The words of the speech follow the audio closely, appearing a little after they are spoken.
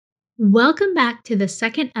Welcome back to the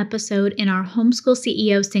second episode in our Homeschool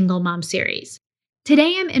CEO Single Mom series.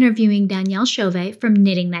 Today I'm interviewing Donielle Showvay from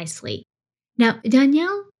Knitting Nicely. Now,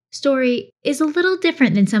 Donielle's story is a little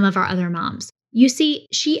different than some of our other moms. You see,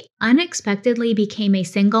 she unexpectedly became a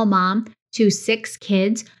single mom to 6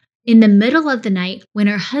 kids in the middle of the night when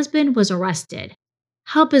her husband was arrested.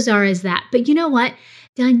 How bizarre is that? But you know what?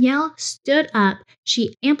 Donielle stood up,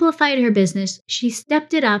 she amplified her business, she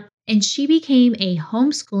stepped it up, and she became a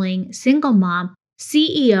homeschooling single mom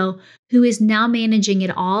CEO who is now managing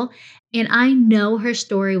it all. And I know her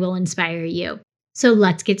story will inspire you. So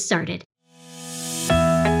let's get started.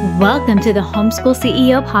 Welcome to the Homeschool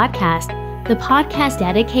CEO podcast, the podcast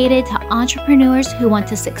dedicated to entrepreneurs who want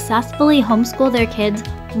to successfully homeschool their kids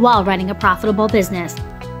while running a profitable business.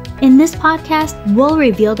 In this podcast, we'll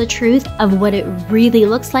reveal the truth of what it really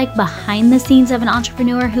looks like behind the scenes of an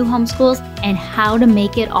entrepreneur who homeschools and how to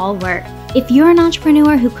make it all work. If you're an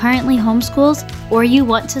entrepreneur who currently homeschools or you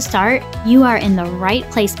want to start, you are in the right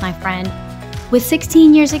place, my friend. With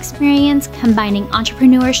 16 years experience combining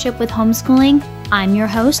entrepreneurship with homeschooling, I'm your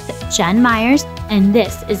host, Jen Myers, and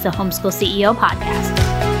this is the Homeschool CEO podcast.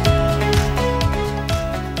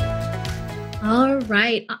 All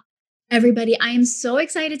right. Everybody, I am so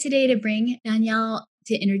excited today to bring Donielle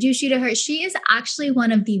to introduce you to her. She is actually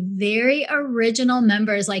one of the very original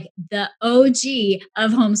members, like the OG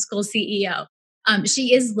of Homeschool CEO.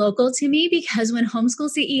 She is local to me because when Homeschool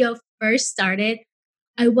CEO first started,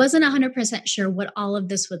 I wasn't 100% sure what all of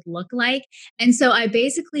this would look like. And so I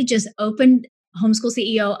basically just opened Homeschool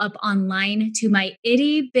CEO up online to my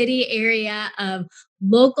itty bitty area of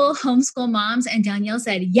local homeschool moms. And Donielle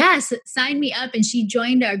said, yes, sign me up. And she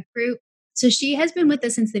joined our group. So she has been with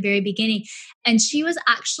us since the very beginning. And she was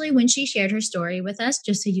actually, when she shared her story with us,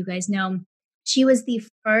 just so you guys know, she was the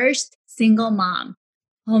first single mom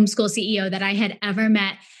homeschool CEO that I had ever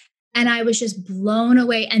met. And I was just blown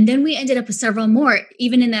away. And then we ended up with several more,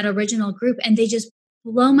 even in that original group. And they just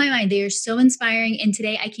blow my mind. They are so inspiring. And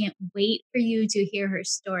today I can't wait for you to hear her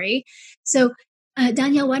story. So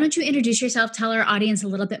Donielle, why don't you introduce yourself? Tell our audience a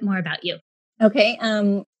little bit more about you. Okay.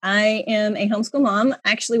 I am a homeschool mom.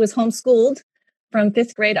 Actually was homeschooled from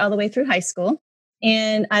 5th grade all the way through high school.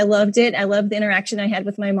 And I loved it. I loved the interaction I had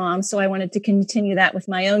with my mom. So I wanted to continue that with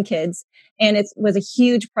my own kids. And it was a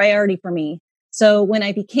huge priority for me. So when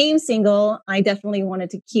I became single, I definitely wanted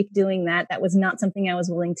to keep doing that. That was not something I was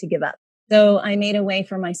willing to give up. So I made a way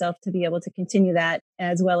for myself to be able to continue that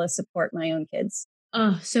as well as support my own kids.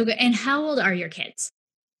 Oh, so good. And how old are your kids?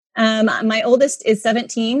 My oldest is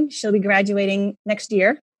 17. She'll be graduating next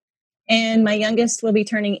year. And my youngest will be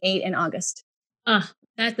turning 8 in August.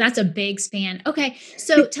 That's a big span. Okay.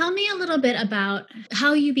 So tell me a little bit about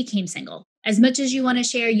how you became single. As much as you want to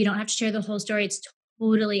share, you don't have to share the whole story. It's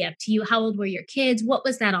totally up to you. How old were your kids? What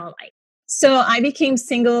was that all like? So I became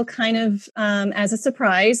single kind of as a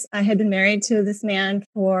surprise. I had been married to this man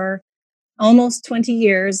for almost 20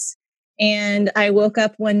 years. And I woke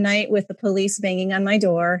up one night with the police banging on my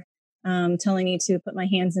door, telling me to put my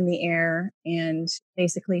hands in the air and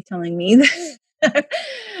basically telling me,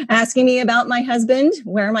 asking me about my husband,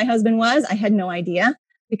 where my husband was. I had no idea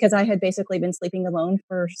because I had basically been sleeping alone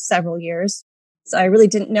for several years. So I really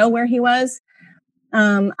didn't know where he was.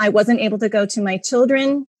 I wasn't able to go to my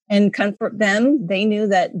children and comfort them. They knew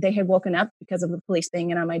that they had woken up because of the police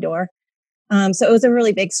banging on my door. So it was a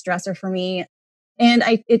really big stressor for me. And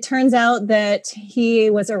it turns out that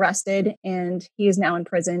he was arrested and he is now in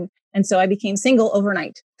prison. And so I became single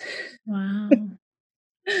overnight. Wow.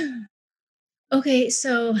 Okay.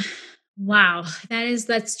 So, wow,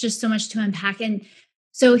 that's just so much to unpack. And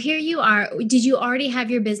so here you are. Did you already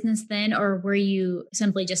have your business then, or were you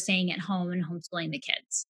simply just staying at home and homeschooling the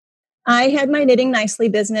kids? I had my Knitting Nicely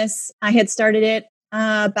business. I had started it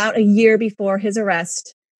about a year before his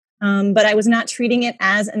arrest. But I was not treating it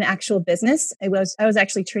as an actual business. I was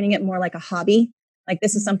actually treating it more like a hobby. Like,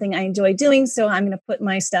 this is something I enjoy doing. So I'm going to put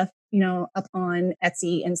my stuff, up on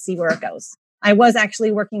Etsy and see where it goes. I was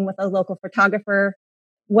actually working with a local photographer.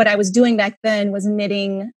 What I was doing back then was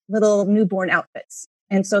knitting little newborn outfits.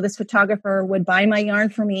 And so this photographer would buy my yarn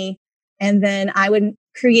for me, and then I would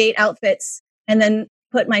create outfits and then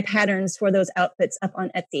put my patterns for those outfits up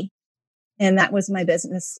on Etsy. And that was my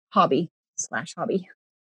business hobby.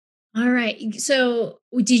 All right. So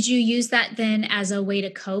did you use that then as a way to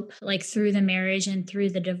cope, like through the marriage and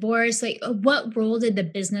through the divorce? Like, what role did the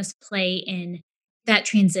business play in that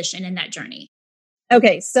transition and that journey?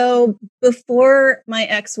 Okay. So before my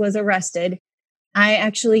ex was arrested, I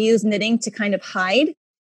actually used knitting to kind of hide.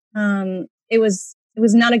 It was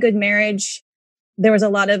not a good marriage. There was a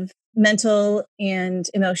lot of mental and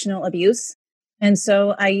emotional abuse. And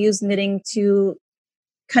so I use knitting to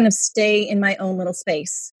kind of stay in my own little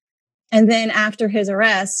space. And then after his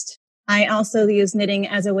arrest, I also used knitting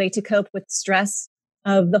as a way to cope with stress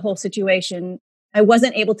of the whole situation. I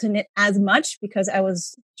wasn't able to knit as much because I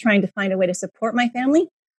was trying to find a way to support my family,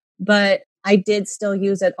 but I did still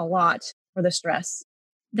use it a lot for the stress.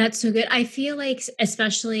 That's so good. I feel like,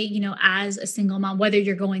 especially, as a single mom, whether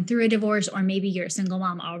you're going through a divorce or maybe you're a single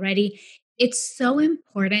mom already, it's so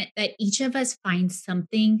important that each of us find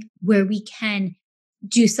something where we can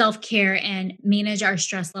do self care and manage our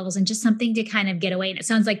stress levels and just something to kind of get away. And it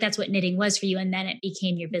sounds like that's what knitting was for you. And then it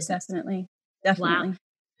became your business. Definitely. Wow. Definitely.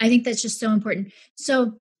 I think that's just so important.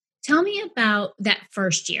 So tell me about that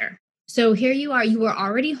first year. So here you were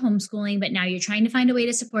already homeschooling, but now you're trying to find a way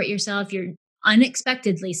to support yourself. You're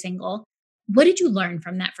unexpectedly single. What did you learn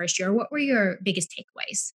from that first year? What were your biggest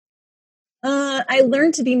takeaways? I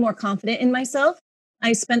learned to be more confident in myself.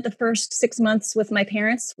 I spent the first 6 months with my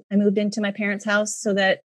parents. I moved into my parents' house so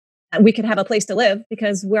that we could have a place to live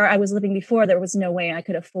because where I was living before, there was no way I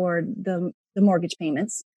could afford the mortgage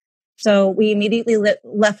payments. So we immediately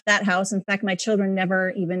left that house. In fact, my children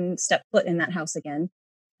never even stepped foot in that house again.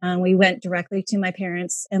 We went directly to my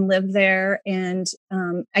parents and lived there. And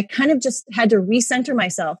I kind of just had to recenter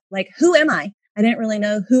myself. Like, who am I? I didn't really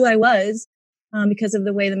know who I was because of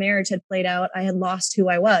the way the marriage had played out. I had lost who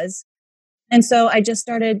I was. And so I just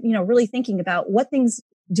started, really thinking about what things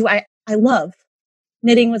do I love.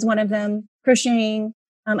 Knitting was one of them, crocheting.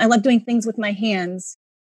 I love doing things with my hands.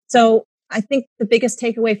 So I think the biggest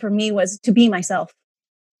takeaway for me was to be myself,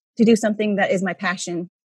 to do something that is my passion.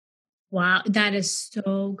 Wow, that is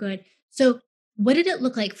so good. So, what did it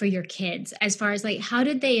look like for your kids as far as like how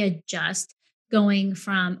did they adjust going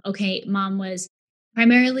from okay, mom was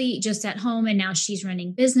primarily just at home and now she's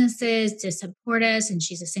running businesses to support us and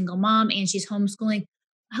she's a single mom and she's homeschooling.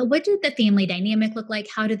 What did the family dynamic look like?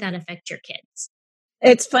 How did that affect your kids?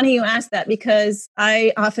 It's funny you ask that because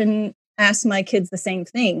I often ask my kids the same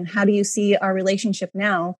thing. How do you see our relationship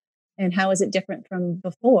now? And how is it different from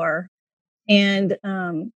before? And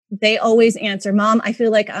they always answer, Mom, I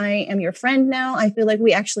feel like I am your friend now. I feel like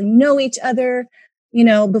we actually know each other.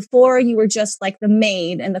 Before you were just like the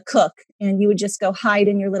maid and the cook, and you would just go hide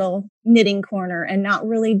in your little knitting corner and not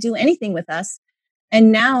really do anything with us.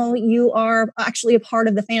 And now you are actually a part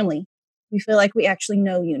of the family. We feel like we actually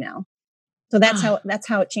know you now. So Ah, that's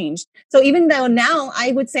how it changed. So even though now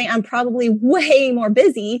I would say I'm probably way more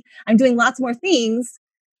busy, I'm doing lots more things,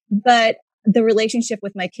 but the relationship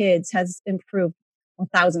with my kids has improved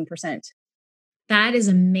 1,000%. that is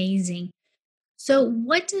amazing. So,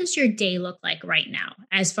 what does your day look like right now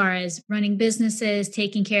as far as running businesses,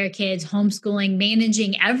 taking care of kids, homeschooling,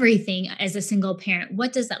 managing everything as a single parent?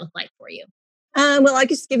 What does that look like for you? Well, I'll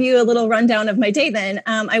just give you a little rundown of my day then.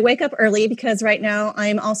 I wake up early because right now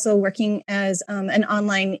I'm also working as an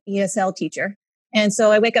online ESL teacher. And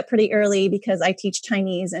so I wake up pretty early because I teach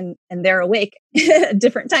Chinese and they're awake at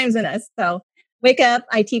different times than us. So wake up,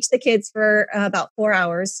 I teach the kids for about 4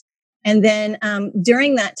 hours. And then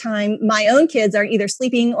during that time, my own kids are either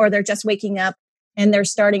sleeping or they're just waking up and they're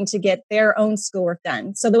starting to get their own schoolwork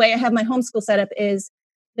done. So the way I have my homeschool set up is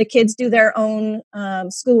the kids do their own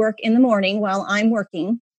schoolwork in the morning while I'm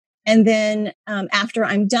working. And then after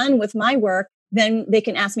I'm done with my work, then they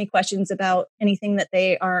can ask me questions about anything that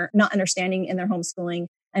they are not understanding in their homeschooling.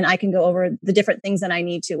 And I can go over the different things that I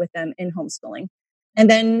need to with them in homeschooling. And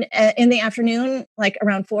then in the afternoon, like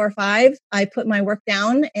around 4 or 5, I put my work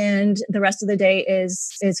down and the rest of the day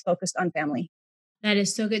is focused on family. That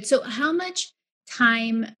is so good. So, how much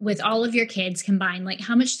time with all of your kids combined, like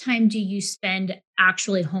how much time do you spend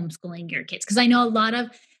actually homeschooling your kids? Because I know a lot of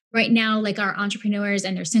right now, like our entrepreneurs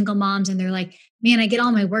and they're single moms and they're like, man, I get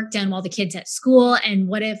all my work done while the kids at school. And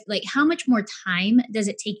what if, like, how much more time does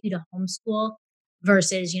it take you to homeschool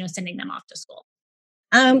versus, sending them off to school?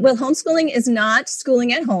 Well, homeschooling is not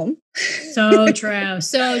schooling at home. So true.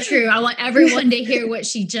 So true. I want everyone to hear what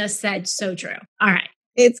she just said. So true. All right.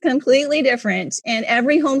 It's completely different. And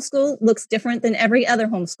every homeschool looks different than every other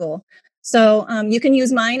homeschool. So you can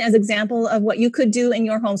use mine as example of what you could do in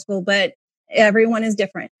your homeschool, but everyone is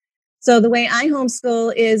different. So the way I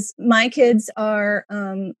homeschool is my kids are,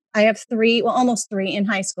 I have three, well, almost three in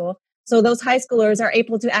high school. So those high schoolers are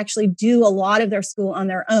able to actually do a lot of their school on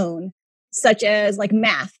their own, such as like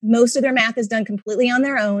math. Most of their math is done completely on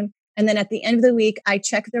their own. And then at the end of the week, I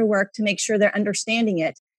check their work to make sure they're understanding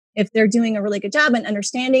it. If they're doing a really good job in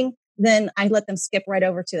understanding, then I let them skip right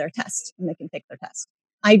over to their test and they can take their test.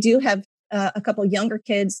 I do have a couple younger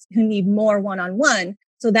kids who need more one-on-one.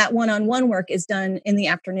 So that one-on-one work is done in the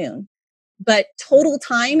afternoon. But total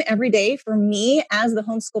time every day for me as the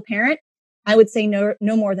homeschool parent I would say no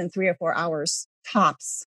more than 3 or 4 hours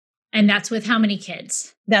tops. And that's with how many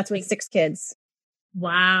kids? That's with 6 kids.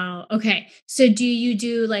 Wow. Okay. So do you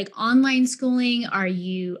do like online schooling? Are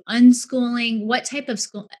you unschooling? What type of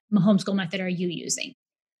homeschool method are you using?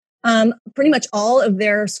 Pretty much all of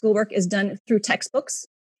their schoolwork is done through textbooks.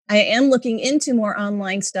 I am looking into more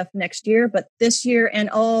online stuff next year, but this year and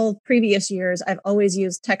all previous years, I've always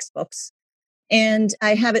used textbooks. And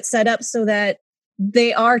I have it set up so that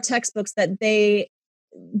they are textbooks that they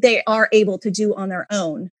are able to do on their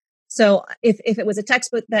own. So if it was a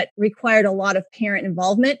textbook that required a lot of parent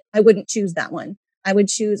involvement, I wouldn't choose that one. I would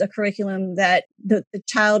choose a curriculum that the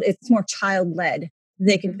child, it's more child led.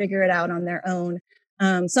 They can figure it out on their own.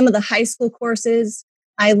 Some of the high school courses,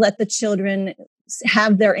 I let the children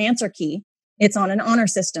have their answer key. It's on an honor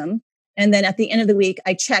system. And then at the end of the week,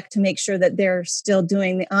 I check to make sure that they're still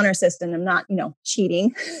doing the honor system and not,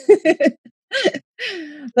 cheating.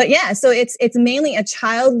 But yeah, so it's mainly a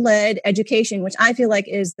child-led education, which I feel like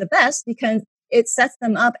is the best because it sets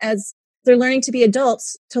them up as they're learning to be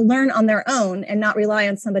adults to learn on their own and not rely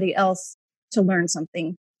on somebody else to learn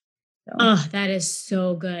something. So. Oh, that is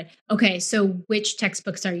so good. Okay, so which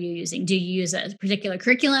textbooks are you using? Do you use a particular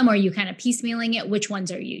curriculum or are you kind of piecemealing it? Which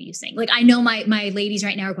ones are you using? Like I know my ladies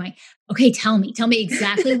right now are going, okay, tell me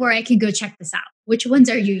exactly where I can go check this out. Which ones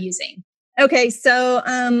are you using? Okay, so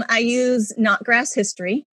I use Knotgrass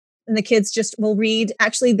history, and the kids just will read.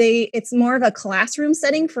 Actually, it's more of a classroom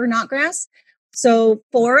setting for Knotgrass. So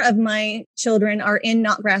 4 of my children are in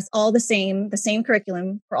Knotgrass, all the same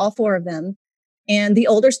curriculum for all 4 of them. And the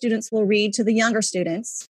older students will read to the younger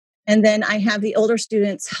students. And then I have the older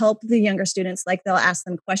students help the younger students, like they'll ask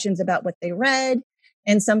them questions about what they read.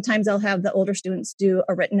 And sometimes I'll have the older students do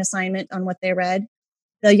a written assignment on what they read.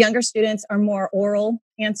 The younger students are more oral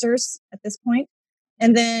answers at this point.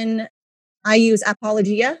 And then I use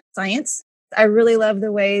Apologia Science. I really love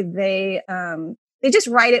the way they just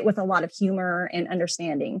write it with a lot of humor and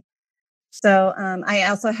understanding. So I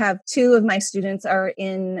also have 2 of my students are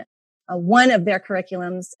in one of their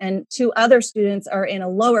curriculums and 2 other students are in a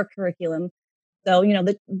lower curriculum. So,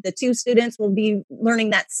 the 2 students will be learning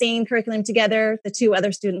that same curriculum together. The 2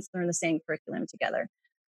 other students learn the same curriculum together.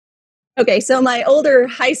 Okay, so my older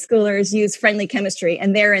high schoolers use friendly chemistry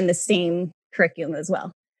and they're in the same curriculum as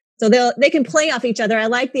well. So they can play off each other. I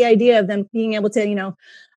like the idea of them being able to,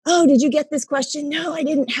 oh, did you get this question? No, I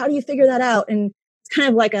didn't. How do you figure that out? And it's kind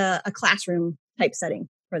of like a classroom type setting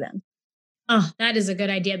for them. Oh, that is a good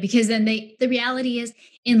idea because then the reality is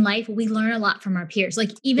in life, we learn a lot from our peers.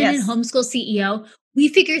 Like even in Homeschool CEO, we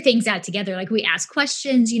figure things out together. Like we ask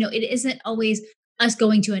questions, it isn't always us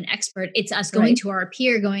going to an expert. It's us going to our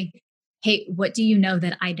peer going, hey, what do you know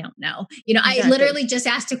that I don't know? Exactly. I literally just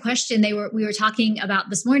asked a question we were talking about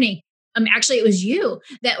this morning. Actually, it was you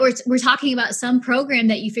that we're talking about some program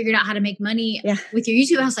that you figured out how to make money with your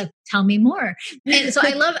YouTube. I was like, tell me more. And so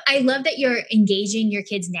I love that you're engaging your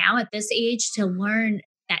kids now at this age to learn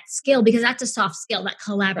that skill because that's a soft skill, that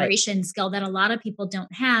collaboration skill that a lot of people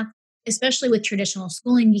don't have, especially with traditional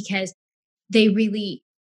schooling, because they really,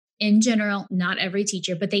 in general, not every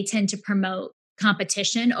teacher, but they tend to promote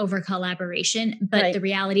competition over collaboration. But the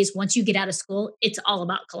reality is once you get out of school, it's all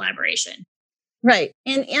about collaboration. Right.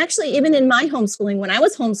 And actually, even in my homeschooling, when I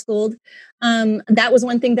was homeschooled, that was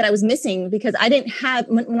one thing that I was missing because I didn't have,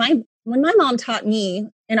 when my mom taught me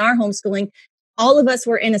in our homeschooling, all of us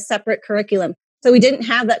were in a separate curriculum. So we didn't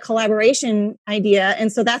have that collaboration idea.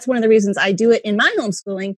 And so that's one of the reasons I do it in my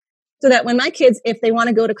homeschooling so that when my kids, if they want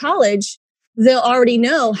to go to college, they'll already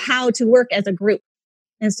know how to work as a group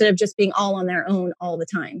instead of just being all on their own all the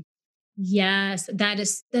time. Yes,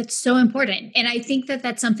 that's so important. And I think that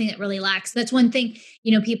that's something that really lacks. That's one thing,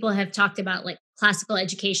 people have talked about like classical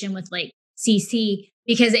education with like CC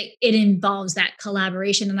because it involves that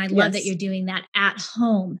collaboration. And I love that you're doing that at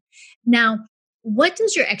home. Now, what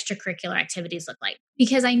does your extracurricular activities look like?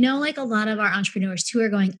 Because I know like a lot of our entrepreneurs too are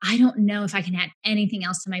going, I don't know if I can add anything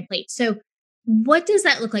else to my plate. So what does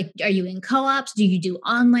that look like? Are you in co-ops? Do you do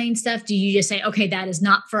online stuff? Do you just say, okay, that is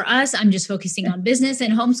not for us. I'm just focusing on business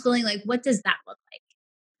and homeschooling. Like, what does that look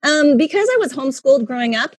like? Because I was homeschooled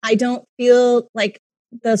growing up, I don't feel like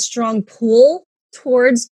the strong pull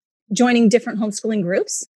towards joining different homeschooling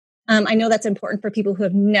groups. I know that's important for people who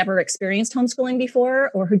have never experienced homeschooling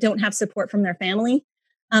before or who don't have support from their family.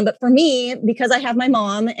 But for me, because I have my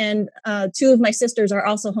mom and 2 of my sisters are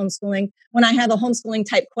also homeschooling, when I have a homeschooling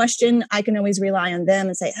type question, I can always rely on them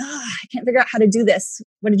and say, I can't figure out how to do this.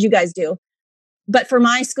 What did you guys do? But for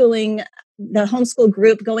my schooling, the homeschool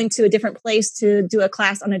group going to a different place to do a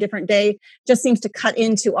class on a different day just seems to cut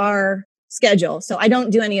into our schedule. So I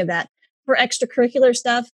don't do any of that. For extracurricular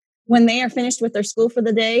stuff, when they are finished with their school for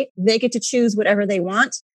the day, they get to choose whatever they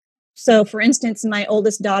want. So for instance, my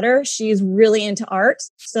oldest daughter, she's really into art.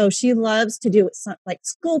 So she loves to do like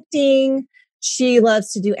sculpting. She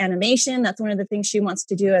loves to do animation. That's one of the things she wants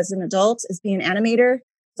to do as an adult, is be an animator.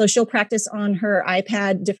 So she'll practice on her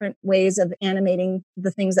iPad different ways of animating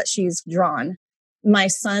the things that she's drawn. My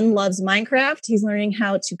son loves Minecraft. He's learning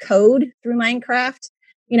how to code through Minecraft.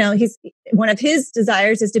 He's one of his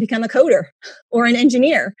desires is to become a coder or an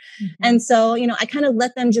engineer. Mm-hmm. And so, I kind of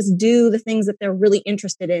let them just do the things that they're really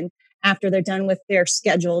interested in after they're done with their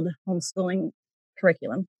scheduled homeschooling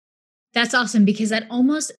curriculum. That's awesome, because that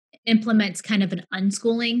almost implements kind of an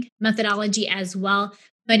unschooling methodology as well,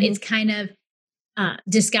 but mm-hmm. it's kind of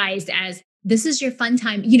disguised as, this is your fun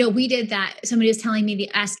time. We did that. Somebody was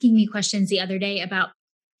asking me questions the other day about,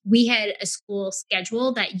 we had a school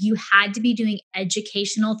schedule that you had to be doing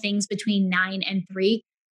educational things between 9 and 3,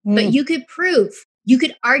 but you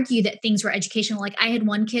could argue that things were educational. Like I had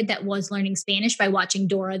one kid that was learning Spanish by watching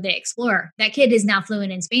Dora the Explorer. That kid is now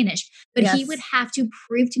fluent in Spanish, but he would have to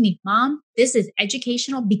prove to me, Mom, this is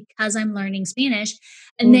educational because I'm learning Spanish.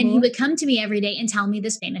 And then he would come to me every day and tell me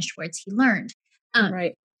the Spanish words he learned.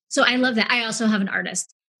 Right. So I love that. I also have an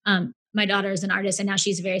artist. My daughter is an artist, and now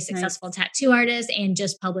she's a very successful tattoo artist and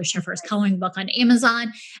just published her first coloring book on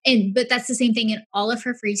Amazon. But that's the same thing. In all of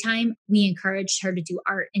her free time, we encouraged her to do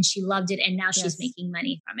art, and she loved it. And now she's making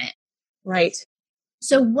money from it. Right.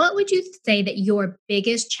 So what would you say that your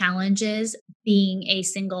biggest challenge is being a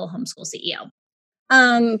single homeschool CEO?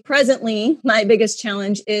 Presently, my biggest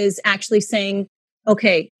challenge is actually saying,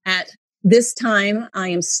 okay, at this time, I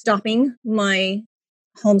am stopping my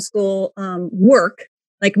homeschool work,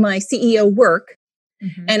 like my CEO work,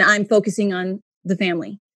 and I'm focusing on the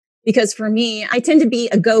family. Because for me, I tend to be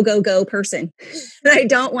a go person. I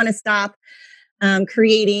don't want to stop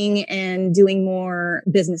creating and doing more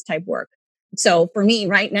business type work. So for me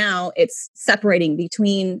right now, it's separating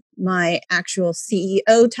between my actual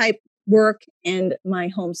CEO type work and my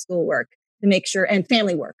homeschool work to make sure, and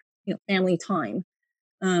family work, family time.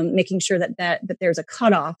 Making sure that there's a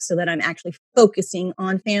cutoff so that I'm actually focusing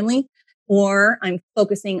on family or I'm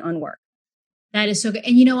focusing on work. That is so good.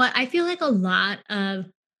 And you know what? I feel like a lot of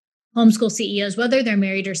homeschool CEOs, whether they're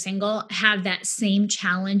married or single, have that same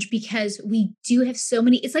challenge, because we do have so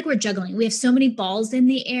many, it's like we're juggling. We have so many balls in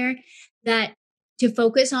the air that to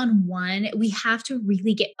focus on one, we have to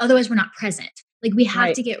really otherwise we're not present. Like we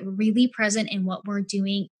have to get really present in what we're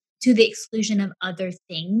doing to the exclusion of other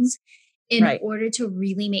things, in order to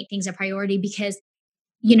really make things a priority, because,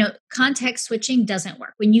 context switching doesn't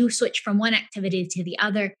work. When you switch from one activity to the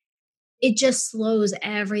other, it just slows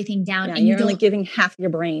everything down. Yeah, and you're only giving half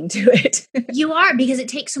your brain to it. You are, because it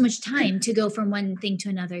takes so much time to go from one thing to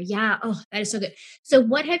another. Yeah. Oh, that is so good. So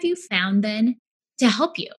what have you found then to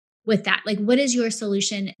help you with that? Like, what is your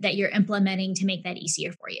solution that you're implementing to make that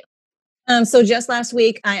easier for you? So just last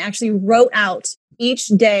week, I actually wrote out each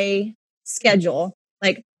day schedule,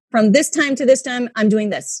 like, from this time to this time, I'm doing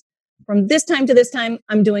this. From this time to this time,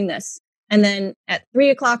 I'm doing this. And then at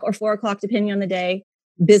 3:00 or 4:00, depending on the day,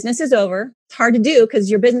 business is over. It's hard to do because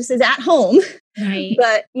your business is at home. Right.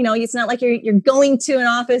 But, it's not like you're going to an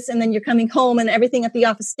office and then you're coming home and everything at the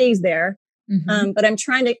office stays there. But I'm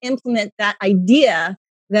trying to implement that idea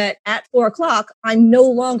that at 4:00, I'm no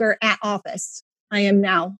longer at office. I am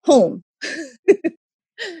now home.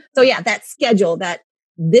 So yeah, that schedule, that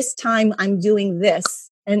this time I'm doing this.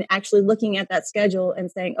 And actually looking at that schedule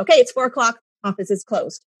and saying, okay, it's 4:00, office is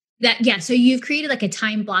closed. So you've created like a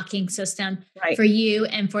time blocking system for you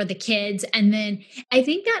and for the kids. And then I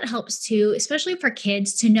think that helps too, especially for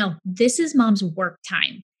kids, to know this is mom's work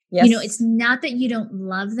time. Yes. It's not that you don't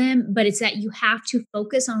love them, but it's that you have to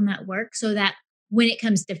focus on that work so that when it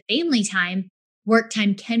comes to family time, work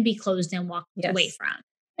time can be closed and walked away from.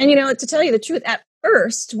 And, to tell you the truth, at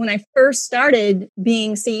first, when I first started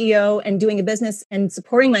being CEO and doing a business and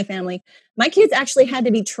supporting my family, my kids actually had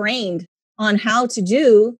to be trained on how to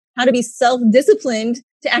be self-disciplined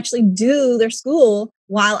to actually do their school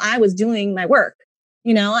while I was doing my work.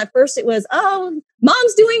 At first it was, oh,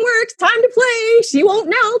 mom's doing work, time to play. She won't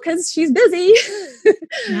know because she's busy.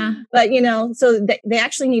 Yeah. But, so they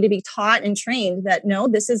actually need to be taught and trained that, no,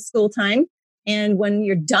 this is school time. And when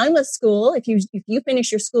you're done with school, if you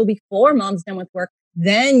finish your school before mom's done with work,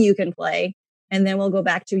 then you can play. And then we'll go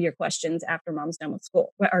back to your questions after mom's done with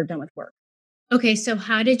school or done with work. Okay. So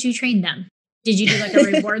how did you train them? Did you do like a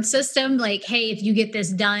reward system? Like, hey, if you get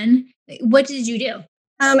this done, what did you do?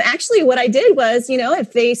 Actually, what I did was,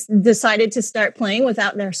 if they decided to start playing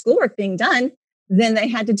without their schoolwork being done, then they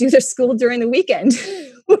had to do their school during the weekend,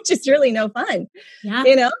 which is really no fun.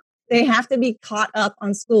 Yeah. They have to be caught up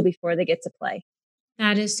on school before they get to play.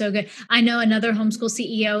 That is so good. I know another homeschool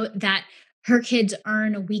CEO that her kids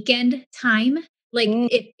earn weekend time. Like, Mm,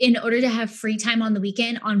 if in order to have free time on the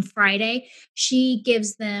weekend, on Friday, she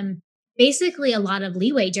gives them basically a lot of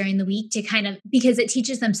leeway during the week to kind of, because it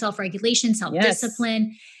teaches them self-regulation, yes.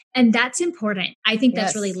 self-discipline, and that's important. I think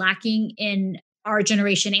that's really Yes. lacking in our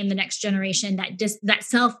generation and the next generation, that that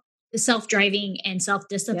self-driving and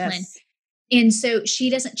self-discipline. Yes. And so she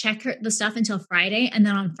doesn't check the stuff until Friday. And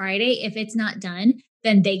then on Friday, if it's not done,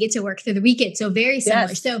 then they get to work through the weekend. So very similar.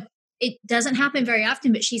 Yes. So it doesn't happen very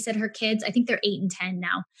often, but she said her kids, I think they're 8 and 10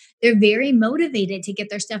 now, they're very motivated to get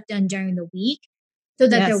their stuff done during the week so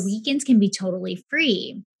that their Yes. weekends can be totally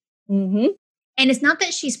free. Mm-hmm. And it's not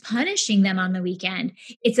that she's punishing them on the weekend,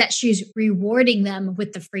 it's that she's rewarding them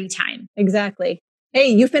with the free time. Exactly. Hey,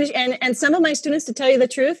 you finish. And some of my students, to tell you the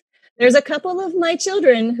truth, there's a couple of my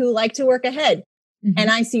children who like to work ahead. And Mhm.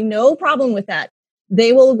 I see no problem with that.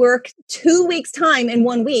 They will work 2 weeks time in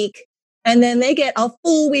 1 week, and then they get a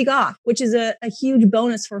full week off, which is a huge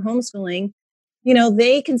bonus for homeschooling.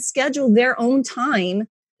 They can schedule their own time.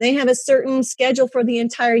 They have a certain schedule for the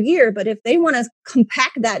entire year, but if they want to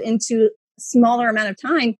compact that into a smaller amount of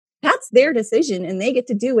time, that's their decision and they get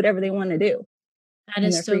to do whatever they want to do That in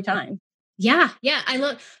is their so free good. time. Yeah, yeah, I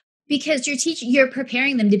love, because you're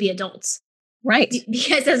preparing them to be adults. Right.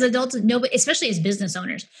 Because as adults, nobody, especially as business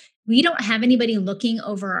owners, we don't have anybody looking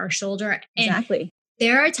over our shoulder. And Exactly.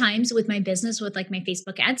 there are times with my business, with like my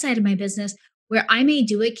Facebook ad side of my business, where I may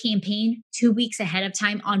do a campaign 2 weeks ahead of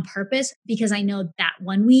time on purpose because I know that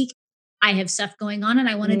one week I have stuff going on and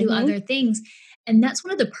I want to do Mm-hmm. other things. And that's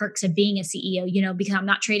one of the perks of being a CEO, because I'm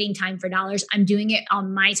not trading time for dollars. I'm doing it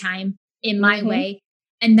on my time, in my Mm-hmm. way.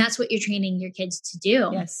 And that's what you're training your kids to do.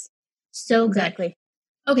 Yes. So good. Exactly.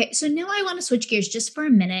 Okay, so now I want to switch gears just for a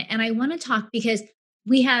minute and I want to talk, because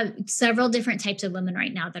we have several different types of women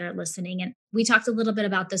right now that are listening. And we talked a little bit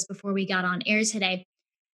about this before we got on air today.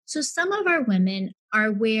 So, some of our women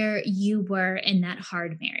are where you were in that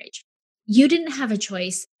hard marriage. You didn't have a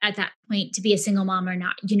choice at that point to be a single mom or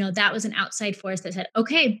not. That was an outside force that said,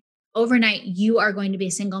 okay, overnight, you are going to be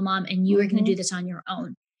a single mom and you are going to Mm-hmm. do this on your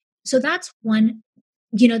own. So, that's one.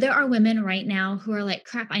 There are women right now who are like,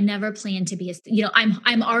 crap, I never planned to be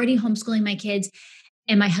I'm already homeschooling my kids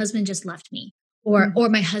and my husband just left me, or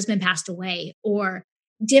Mm-hmm. my husband passed away, or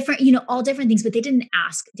different, all different things, but they didn't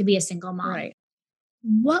ask to be a single mom. Right.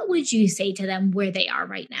 What would you say to them where they are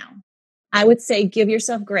right now? I would say give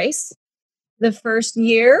yourself grace. The first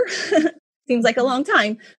year seems like a Mhm. long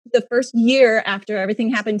time. The first year after everything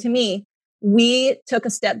happened to me, we took a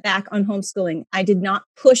step back on homeschooling. I did not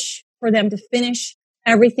push for them to finish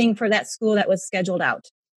everything for that school that was scheduled out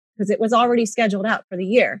because it was already scheduled out for the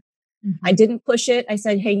year. I Mhm. didn't push it. I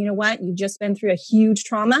said, hey, you know what? You've just been through a huge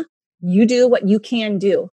trauma. You do what you can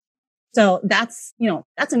do. So that's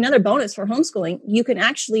another bonus for homeschooling. You can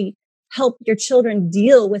actually help your children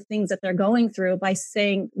deal with things that they're going through by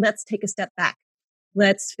saying, let's take a step back.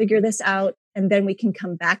 Let's figure this out. And then we can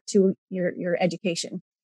come back to your education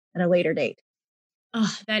at a later date.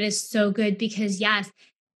 Oh, that is so good, because yes,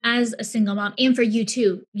 as a single mom, and for you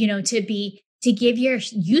too, to give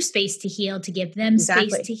you space to heal, to give them space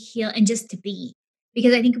Exactly. to heal and just to be.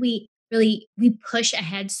 Because I think we push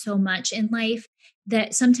ahead so much in life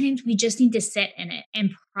that sometimes we just need to sit in it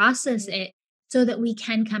and process it so that we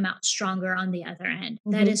can come out stronger on the other end.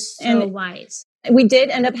 That Mm-hmm. is so And wise. we did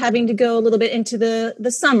end up having to go a little bit into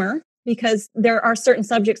the summer because there are certain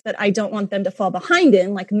subjects that I don't want them to fall behind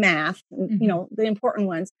in, like math, and, Mhm. the important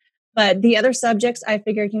ones. But the other subjects, I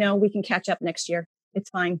figured, we can catch up next year. It's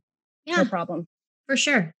fine. No Yeah. problem. For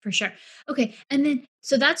sure, for sure. Okay, and then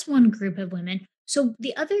so that's one group of women. So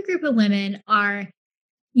the other group of women are,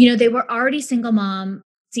 they were already single mom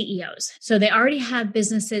CEOs. So they already have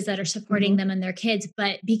businesses that are supporting Hmm. them and their kids.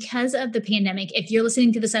 But because of the pandemic, if you're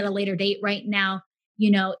listening to this at a later date right now,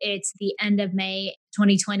 it's the end of May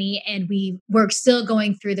 2020, and we're still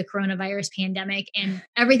going through the coronavirus pandemic, and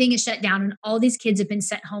everything is shut down, and all these kids have been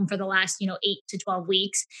sent home for the last, 8 to 12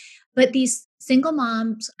 weeks. But these single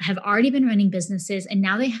moms have already been running businesses, and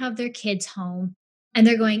now they have their kids home, and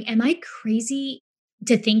they're going, am I crazy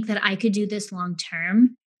to think that I could do this long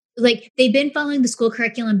term? Like, they've been following the school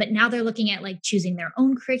curriculum, but now they're looking at like choosing their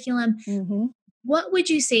own curriculum. Hmm. What would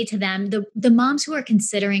you say to them, the moms who are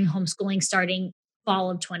considering homeschooling starting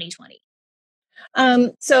fall of 2020?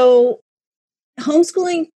 So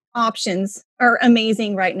homeschooling options are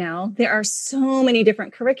amazing right now. There are so many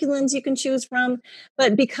different curriculums you can choose from,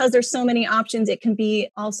 but because there's so many options, it can be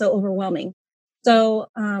also overwhelming. So,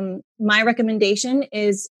 my recommendation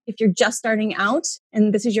is if you're just starting out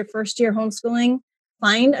and this is your first year homeschooling,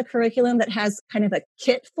 find a curriculum that has kind of a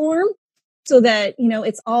kit form so that,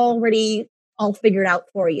 it's already all figured out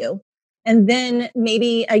for you. And then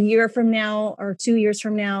maybe a year from now or 2 years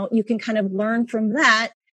from now, you can kind of learn from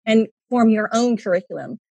that and form your own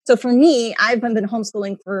curriculum. So for me, I've been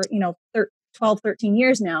homeschooling for, 12, 13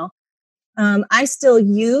 years now. I still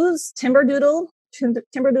use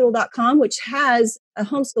timberdoodle.com, which has a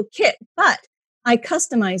homeschool kit, but I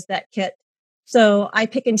customize that kit. So I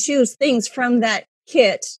pick and choose things from that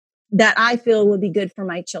kit that I feel would be good for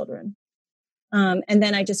my children. And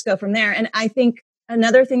then I just go from there. And I think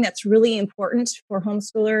another thing that's really important for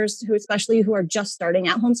homeschoolers especially who are just starting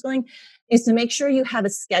out homeschooling, is to make sure you have a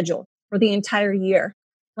schedule for the entire year.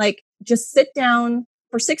 Like, just sit down.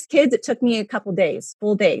 For 6 kids, it took me a couple days,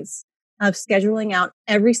 full days of scheduling out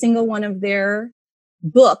every single one of their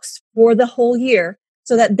books for the whole year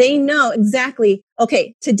so that they know exactly,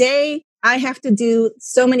 okay, today I have to do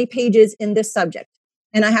so many pages in this subject,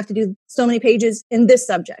 and I have to do so many pages in this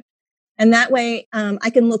subject. And that way I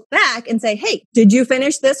can look back and say, hey, did you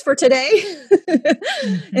finish this for today?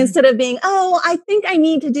 Mm-hmm. Instead of being, I think I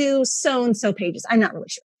need to do so-and-so pages. I'm not really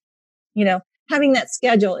sure. Having that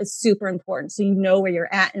schedule is super important. So you know where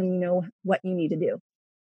you're at and you know what you need to do.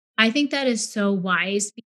 I think that is so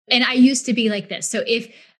wise. And I used to be like this. So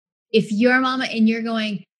if you're a mama and you're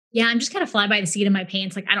going, yeah, I'm just kind of fly by the seat of my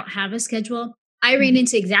pants, like I don't have a schedule. I ran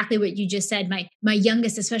into exactly what you just said. My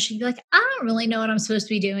youngest, especially, be like, I don't really know what I'm supposed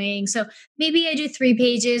to be doing. So maybe I do 3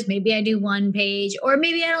 pages, maybe I do 1 page, or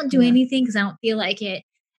maybe I don't do anything because I don't feel like it.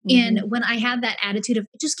 Mm-hmm. And when I had that attitude of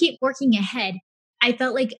just keep working ahead, I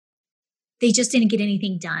felt like they just didn't get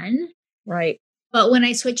anything done. Right. But when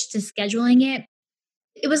I switched to scheduling it,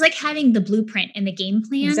 it was like having the blueprint and the game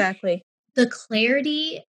plan. Exactly. The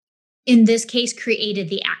clarity in this case created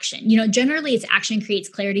the action. Generally it's action creates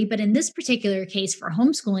clarity, but in this particular case for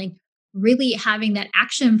homeschooling, really having that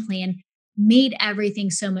action plan made everything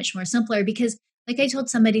so much more simpler because, like I told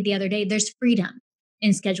somebody the other day, there's freedom in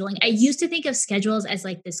scheduling. I used to think of schedules as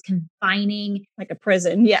like this confining, like a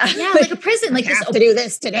prison. Yeah. Yeah. Like a prison. Like I have to do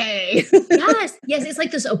this today. Yes. It's like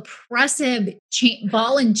this oppressive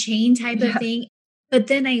ball and chain type of thing. But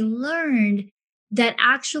then I learned that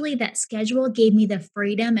actually that schedule gave me the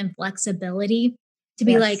freedom and flexibility to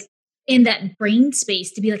be like in that brain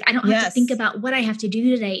space, to be like, I don't have to think about what I have to do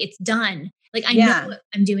today. It's done. Like I know what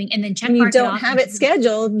I'm doing, and then check mark it off. You don't have it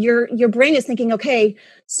scheduled. Your brain is thinking, okay,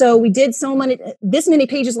 so we did this many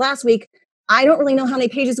pages last week. I don't really know how many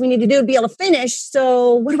pages we need to do to be able to finish.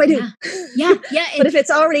 So what do I do? Yeah. But if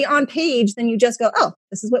it's already on page, then you just go, oh,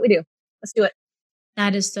 this is what we do. Let's do it.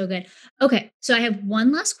 That is so good. Okay. So I have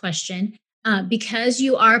one last question. Because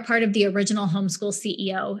you are part of the original Homeschool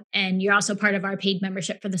CEO and you're also part of our paid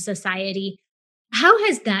membership for the society, how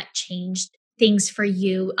has that changed things for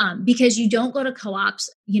you? Because you don't go to co-ops,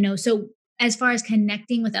 so as far as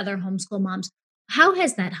connecting with other homeschool moms, how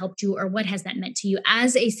has that helped you or what has that meant to you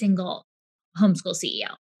as a single homeschool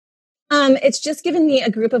CEO? It's just given me a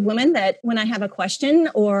group of women that when I have a question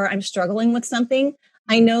or I'm struggling with something,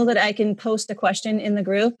 I know that I can post a question in the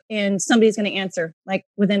group and somebody's going to answer like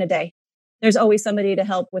within a day. There's always somebody to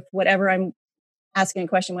help with whatever I'm asking a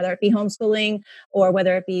question, whether it be homeschooling or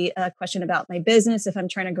whether it be a question about my business. If I'm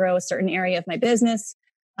trying to grow a certain area of my business,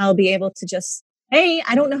 I'll be able to just, hey,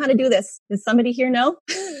 I don't know how to do this. Does somebody here know?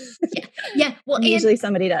 Yeah. Well, usually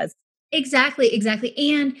somebody does. Exactly.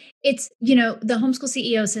 And it's, the homeschool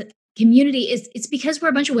CEOs community it's because we're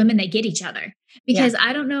a bunch of women that get each other. Because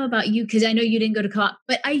I don't know about you, because I know you didn't go to co-op,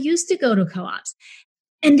 but I used to go to co-ops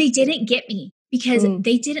and they didn't get me. Because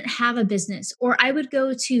they didn't have a business, or I would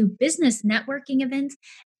go to business networking events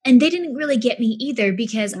and they didn't really get me either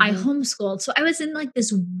because I homeschooled. So I was in like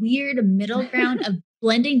this weird middle ground of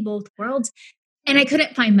blending both worlds and I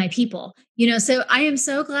couldn't find my people, so I am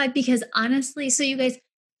so glad because honestly, so you guys,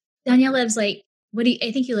 Donielle lives like,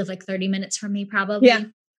 I think you live like 30 minutes from me probably. Yeah,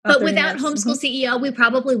 but without Homeschool CEO, we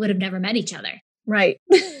probably would have never met each other. Right.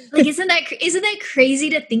 Like, isn't that crazy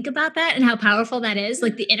to think about that and how powerful that is?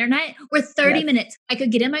 Like the internet, we're 30 minutes. I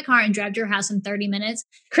could get in my car and drive to your house in 30 minutes.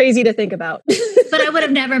 Crazy to think about. But I would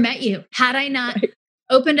have never met you had I not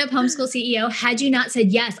opened up Homeschool CEO, had you not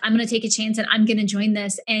said, yes, I'm going to take a chance and I'm going to join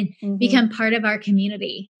this and become part of our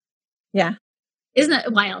community. Yeah. Isn't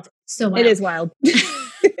that wild? So wild. It is wild.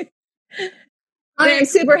 I'm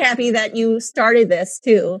super happy that you started this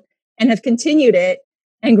too and have continued it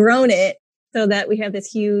and grown it so that we have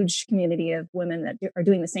this huge community of women that are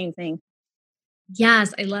doing the same thing.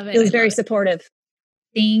 Yes, I love it. It was very supportive.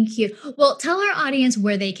 Thank you. Well, tell our audience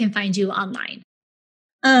where they can find you online.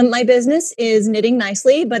 My business is Knitting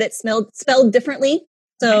Nicely, but it's spelled differently.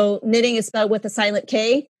 So knitting is spelled with a silent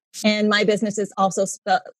K. And my business is also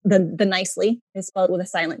spelled, the nicely is spelled with a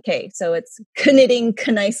silent K. So it's knitting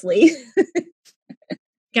nicely.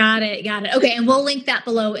 Got it. Okay. And we'll link that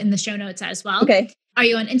below in the show notes as well. Okay. Are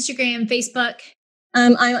you on Instagram, Facebook?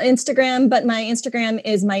 I'm on Instagram, but my Instagram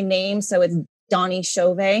is my name. So it's Donnie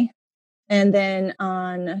Showvay. And then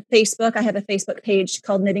on Facebook, I have a Facebook page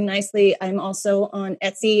called Knitting Nicely. I'm also on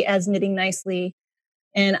Etsy as Knitting Nicely.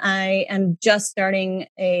 And I am just starting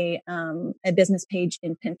a business page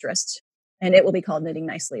in Pinterest, and it will be called Knitting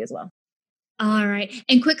Nicely as well. All right.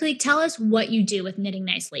 And quickly tell us what you do with Knitting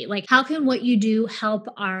Nicely. Like, how can what you do help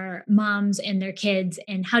our moms and their kids,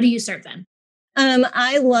 and how do you serve them?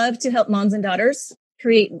 I love to help moms and daughters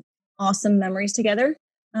create awesome memories together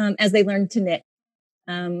as they learn to knit.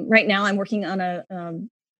 Right now, I'm working on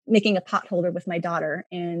making a pot holder with my daughter,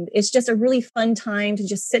 and it's just a really fun time to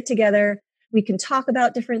just sit together. We can talk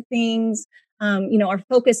about different things. Our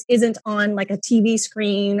focus isn't on like a TV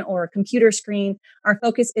screen or a computer screen. Our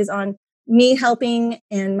focus is on me helping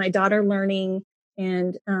and my daughter learning.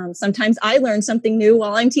 And sometimes I learn something new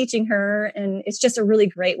while I'm teaching her. And it's just a really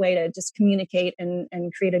great way to just communicate and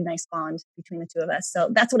create a nice bond between the two of us. So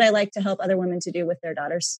that's what I like to help other women to do with their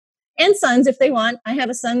daughters and sons if they want. I have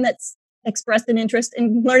a son that's expressed an interest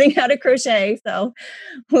in learning how to crochet. So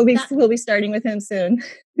we'll be starting with him soon.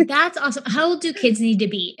 That's awesome. How old do kids need to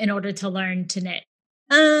be in order to learn to knit?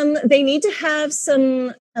 They need to have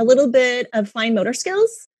a little bit of fine motor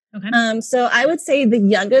skills. Okay. So I would say the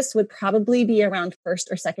youngest would probably be around first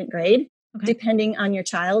or second grade, depending on your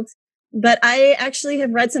child. But I actually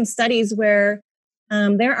have read some studies where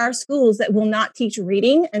there are schools that will not teach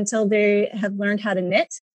reading until they have learned how to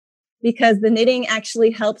knit, because the knitting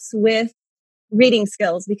actually helps with reading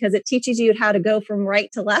skills, because it teaches you how to go from right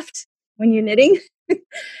to left when you're knitting.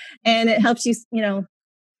 And it helps you,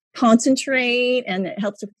 concentrate, and it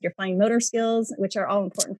helps with your fine motor skills, which are all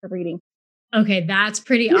important for reading. Okay, that's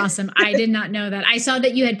pretty awesome. I did not know that. I saw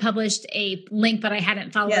that you had published a link, but I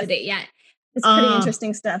hadn't followed it yet. It's pretty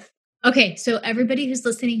interesting stuff. Okay, so everybody who's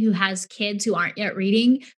listening who has kids who aren't yet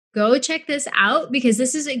reading, go check this out, because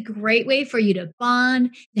this is a great way for you to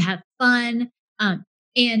bond, to have fun,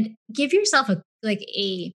 and give yourself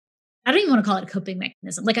I don't even want to call it a coping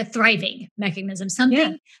mechanism, like a thriving mechanism,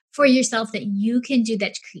 something for yourself that you can do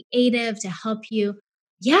that's creative to help you.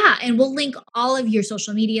 Yeah. And we'll link all of your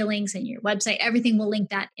social media links and your website, everything. We'll link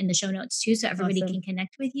that in the show notes too, so everybody can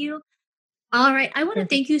connect with you. All right. I want to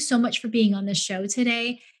thank you so much for being on the show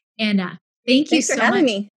today. And thank you so much. Thanks for having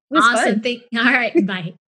me. It was awesome. fun. All right.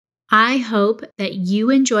 Bye. I hope that you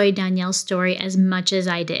enjoyed Donielle's story as much as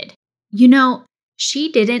I did.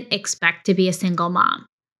 She didn't expect to be a single mom,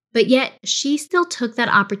 but yet she still took that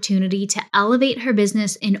opportunity to elevate her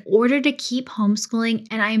business in order to keep homeschooling.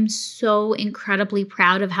 And I am so incredibly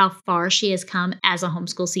proud of how far she has come as a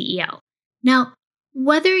homeschool CEO. Now,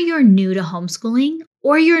 whether you're new to homeschooling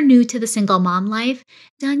or you're new to the single mom life,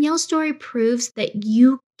 Donielle's story proves that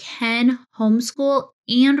you can homeschool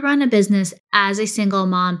and run a business as a single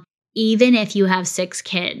mom, even if you have 6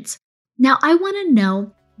 kids. Now, I want to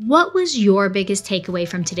know, what was your biggest takeaway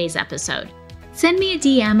from today's episode? Send me a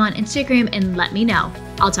DM on Instagram and let me know.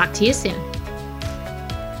 I'll talk to you soon.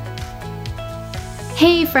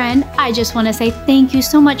 Hey friend, I just want to say thank you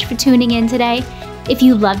so much for tuning in today. If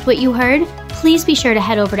you loved what you heard, please be sure to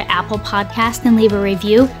head over to Apple Podcast and leave a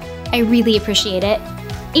review. I really appreciate it.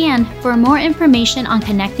 And for more information on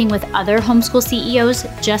connecting with other homeschool CEOs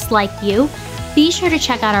just like you, be sure to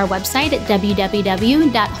check out our website at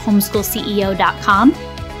www.homeschoolceo.com.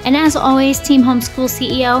 And as always, Team Homeschool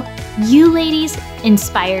CEO, you ladies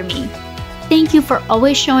inspire me. Thank you for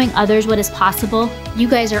always showing others what is possible. You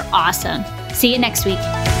guys are awesome. See you next week.